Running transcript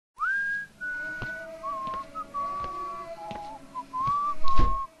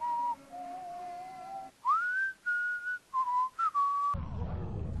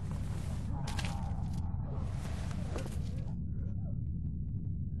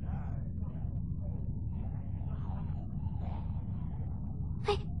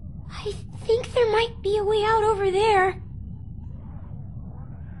I think there might be a way out over there.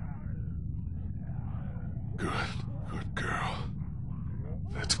 Good girl.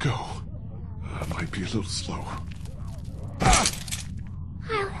 Let's go. I might be a little slow.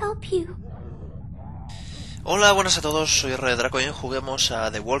 I'll help you. Hola, buenas a todos, soy RdDraco y hoy juguemos a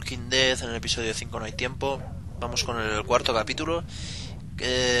The Walking Dead. En el episodio 5 no hay tiempo. Vamos con el cuarto capítulo.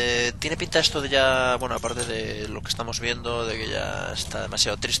 Tiene pinta esto de ya, bueno, aparte de lo que estamos viendo, de que ya está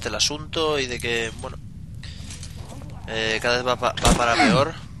demasiado triste el asunto y de que, bueno, cada vez va para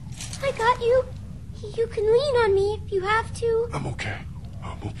peor. I got you. You can lean on me if you have to. I'm okay.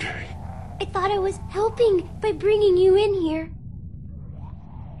 I thought I was helping by bringing you in here.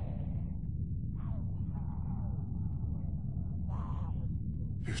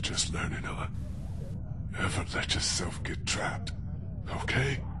 You're just learning on. Never let yourself get trapped.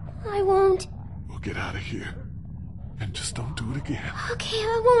 Okay? I won't. We'll get out of here. And just don't do it again. Okay,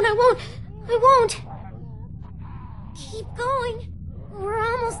 I won't. Keep going. We're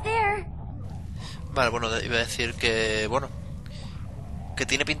almost there. Vale, bueno, iba a decir que, bueno, que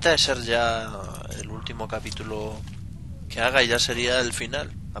tiene pinta de ser ya el último capítulo que haga y ya sería el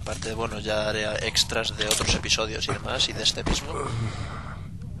final. Aparte, bueno, ya haré extras de otros episodios y demás y de este mismo.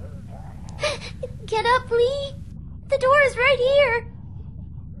 Get up, Lee. The door is right here.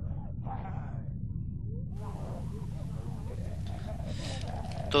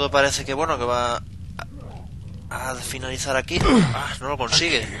 Todo parece que, bueno, que va a finalizar aquí. Ah, no lo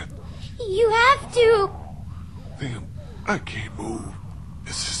consigue. You have to. Damn, I can't move.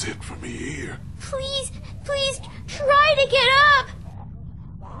 This is it for me here. Please, try to get up.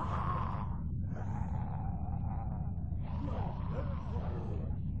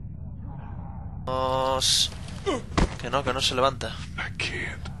 Que no se levanta. I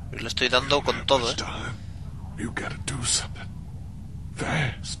can't. Y le estoy dando con todo, Time. You gotta do something.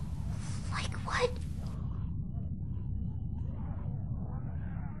 Fast. Like what?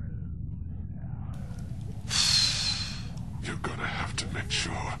 You're gonna have to make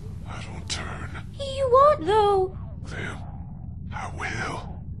sure I don't turn. You won't, though. Then I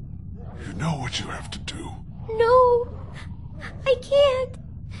will. You know what you have to do. No, I can't.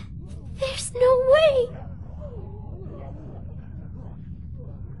 There's no way.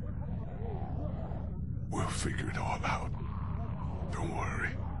 We'll figure it all out. Don't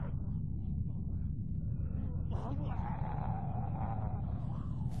worry.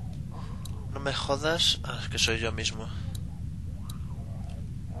 No me jodas. Ah, es que soy yo mismo.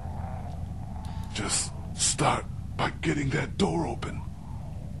 Just start by getting that door open.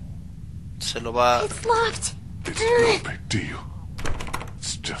 Se lo va... It's locked. It's no big deal.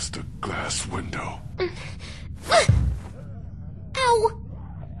 It's just a glass window. Ow!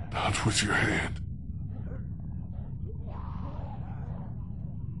 Not with your hand.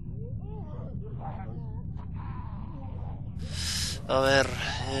 A ver,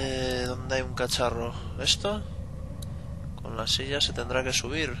 ¿dónde hay un cacharro? ¿Esto? Con la silla se tendrá que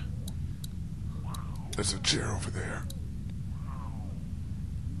subir. There's a chair over there.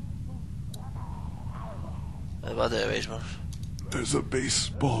 El bate de béisbol. There's a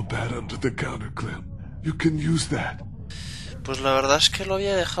baseball bat under the counter, Clem. You can use that. Pues la verdad es que lo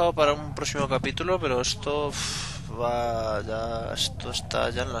había dejado para un próximo capítulo, pero esto va ya... Esto está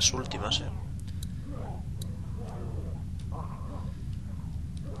ya en las últimas,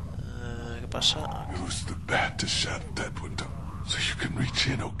 ¿Qué pasa? Use the bat to shatter that window so you can reach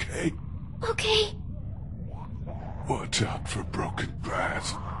in, okay? Okay. Watch out for broken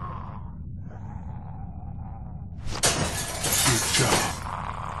glass. Good job.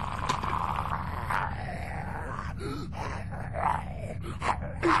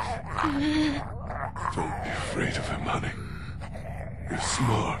 Don't be afraid of him, honey. You're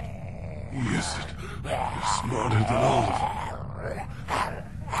smart. He isn't. You're smarter than all of them.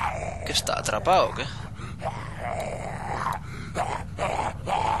 ¿Que está atrapado o qué?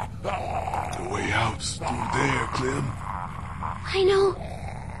 The way out's through there, Clem. I know.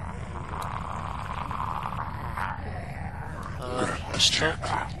 Esto...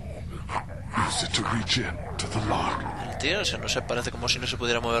 Use it to reach in to the lock. El tío, no sé, parece como si no se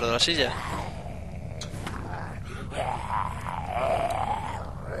pudiera mover de la silla.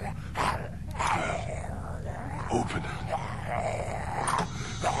 Open it.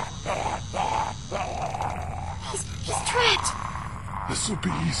 He's trapped. This'll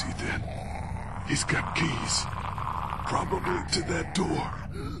be easy then. He's got keys. Probably to that door.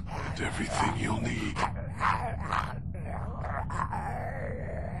 And everything you'll need.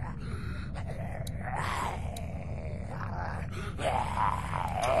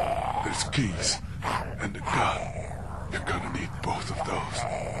 There's keys. And a gun. You're gonna need both of those.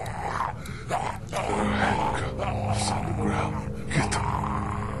 There are handcuffs on the ground. Get them.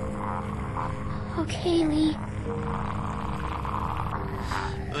 Okay, Lee.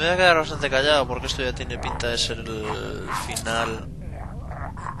 Me voy a quedar bastante callado porque esto ya tiene pinta de ser el final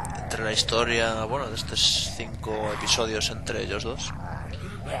entre la historia, bueno, de estos 5 episodios entre ellos dos.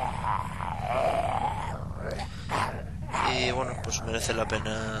 Y bueno, pues merece la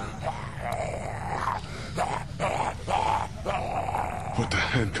pena. Put the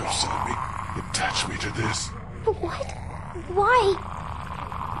handcuffs on me. Attach me to this. What? Why?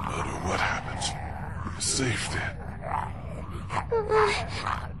 No matter what happens, you're safe then.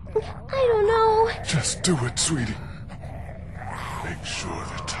 I don't know. Just do it, sweetie. Make sure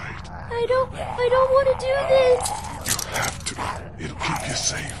they're tight. I don't want to do this. You have to. It'll keep you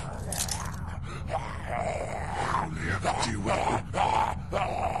safe. You only have to deal with it.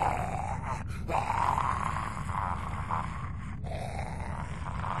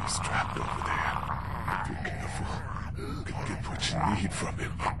 He's trapped over there. Be careful. You can get what you need from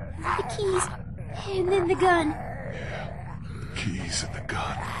him. The keys. And then the gun. Yeah, the keys and the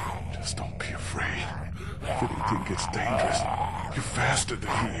gun. Just don't be afraid. If anything gets dangerous, you're faster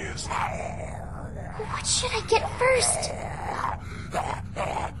than he is. What should I get first? Get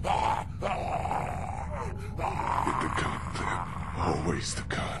the gun, then. Always the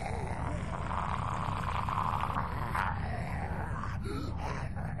gun.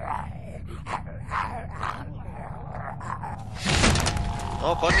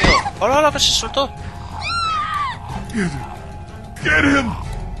 ¡Oh, coño! ¡Hola, hola, que se soltó! Get him! Get him!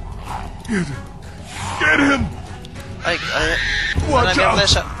 Get him! Get him! ¡Ay, ay! Watch ¡La mierda out.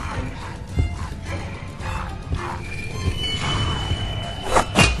 esa!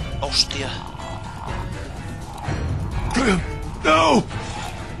 ¡Hostia! Clem! No!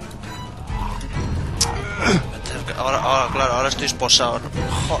 Ahora, claro, ahora estoy esposado, ¿no?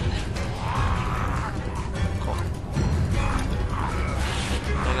 Joder.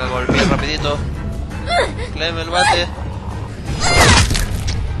 Venga, con el pie rapidito. Clem, el bate.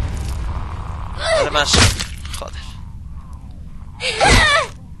 Dale más. Joder.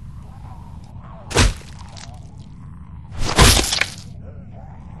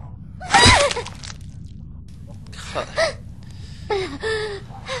 Joder.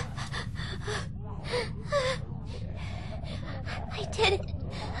 I did it.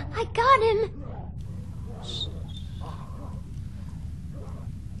 I got him.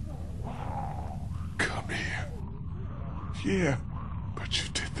 Come here. Yeah, but you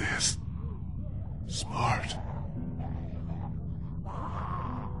did this. Smart.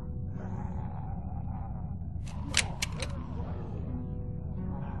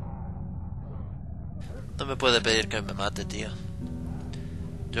 No me puede pedir que me mate, tío.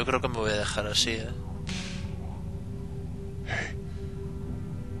 Yo creo que me voy a dejar así, ¿eh? Hey.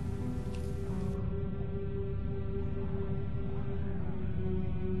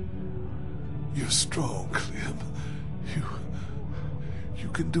 You're strong, Clem. You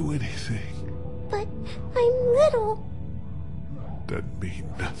can do anything. But I'm little. Doesn't mean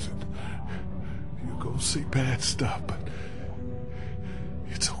nothing. You're gonna see bad stuff, but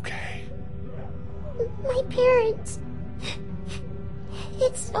it's okay. My parents.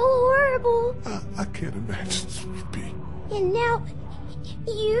 It's so horrible. I can't imagine, sweet pea. And now,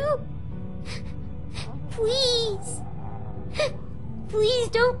 you? Please. Please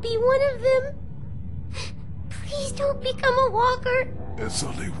don't be one of them. Please don't become a walker. There's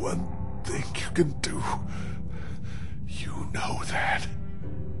only one thing you can do. You know that.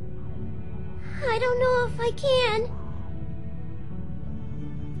 I don't know if I can.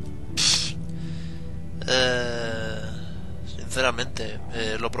 Sinceramente,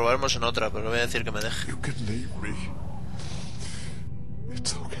 lo probaremos en otra, pero voy a decir que me deje. You can leave me.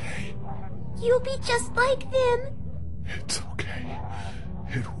 It's okay. You'll be just like them. It's okay.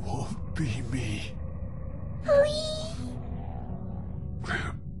 It won't be me. Please.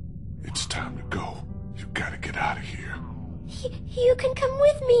 Clem, it's time to go. You gotta get out of here. You can come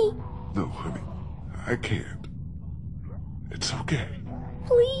with me. No, honey, I can't. It's okay.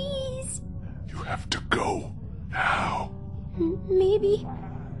 Please. You have to go now. Maybe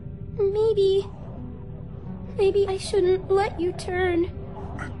I shouldn't let you turn.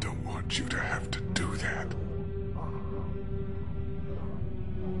 I don't want you to have to do that.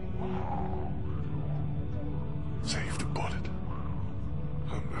 Save the bullet.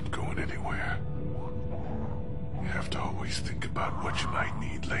 I'm not going anywhere. You have to always think about what you might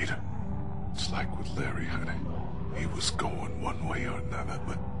need later. It's like with Larry, honey. He was going one way or another,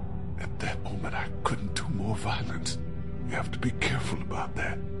 but at that moment I couldn't do more violence. You have to be careful about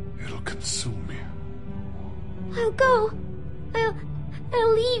that. It'll consume you. I'll go.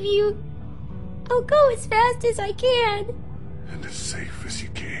 I'll leave you. I'll go as fast as I can. And as safe as you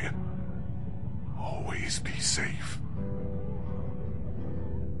can. Always be safe.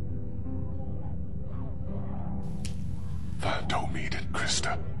 Find Omid and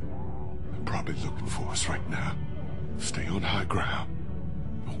Krista. They're probably looking for us right now. Stay on high ground.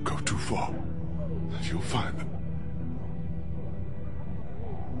 Don't go too far. And you'll find them.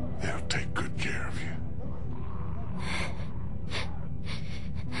 They'll take good care of you.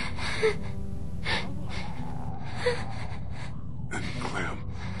 And Clem.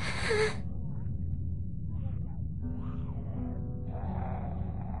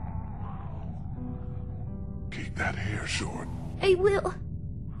 Keep that hair short. I will.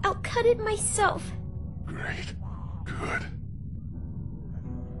 I'll cut it myself. Great. Good.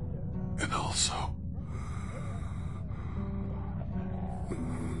 And also...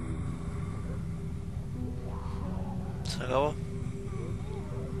 ¿Se acabó?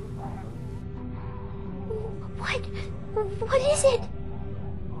 What is it?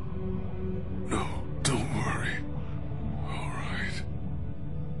 No, don't worry. All right.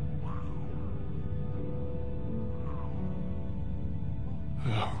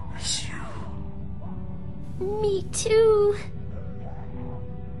 I'll miss you. Me too.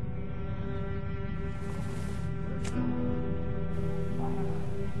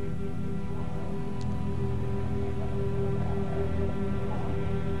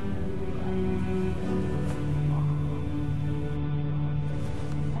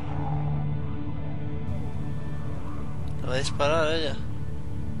 Va a disparar ella.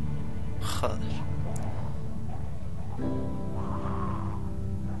 Joder.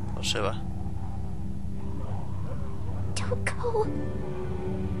 O se va. Don't go.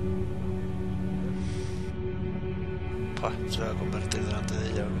 Pua, se va a convertir delante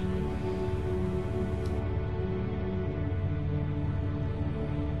de ella.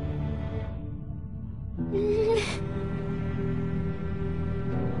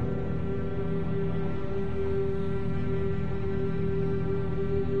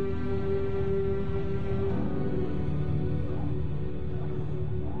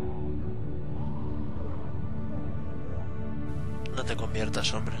 No te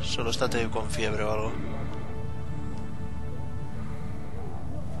conviertas, hombre. Solo estate con fiebre o algo.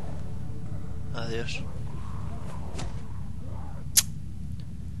 Adiós.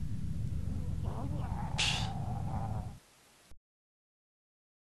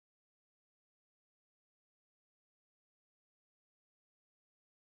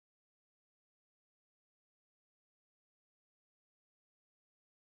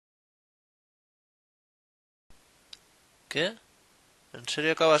 ¿Qué? ¿En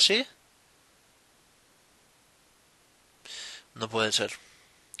serio acaba así? No puede ser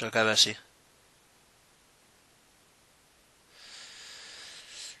que acabe así.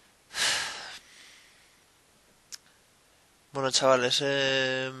 Bueno, chavales,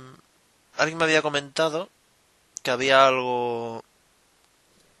 alguien me había comentado que había algo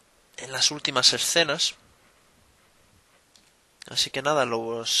en las últimas escenas. Así que nada,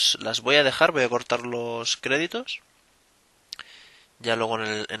 las voy a dejar, voy a cortar los créditos. Ya luego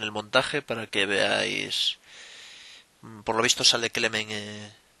en el montaje para que veáis. Por lo visto sale Clemen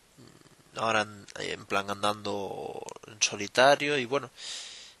ahora en plan andando en solitario y bueno,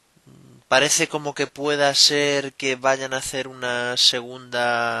 parece como que pueda ser que vayan a hacer una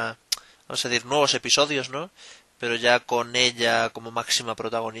segunda, vamos a decir, nuevos episodios, ¿no? Pero ya con ella como máxima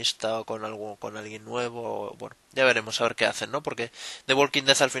protagonista o con alguien nuevo, o, bueno, ya veremos a ver qué hacen, ¿no? Porque The Walking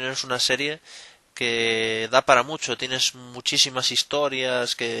Dead al final es una serie que da para mucho, tienes muchísimas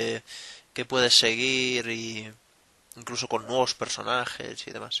historias que puedes seguir y incluso con nuevos personajes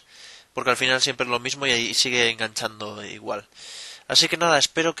y demás, porque al final siempre es lo mismo y ahí sigue enganchando igual. Así que nada,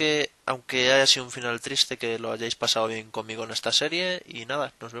 espero que, aunque haya sido un final triste, que lo hayáis pasado bien conmigo en esta serie y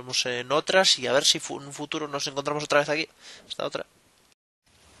nada, nos vemos en otras y a ver si en un futuro nos encontramos otra vez aquí. Hasta otra.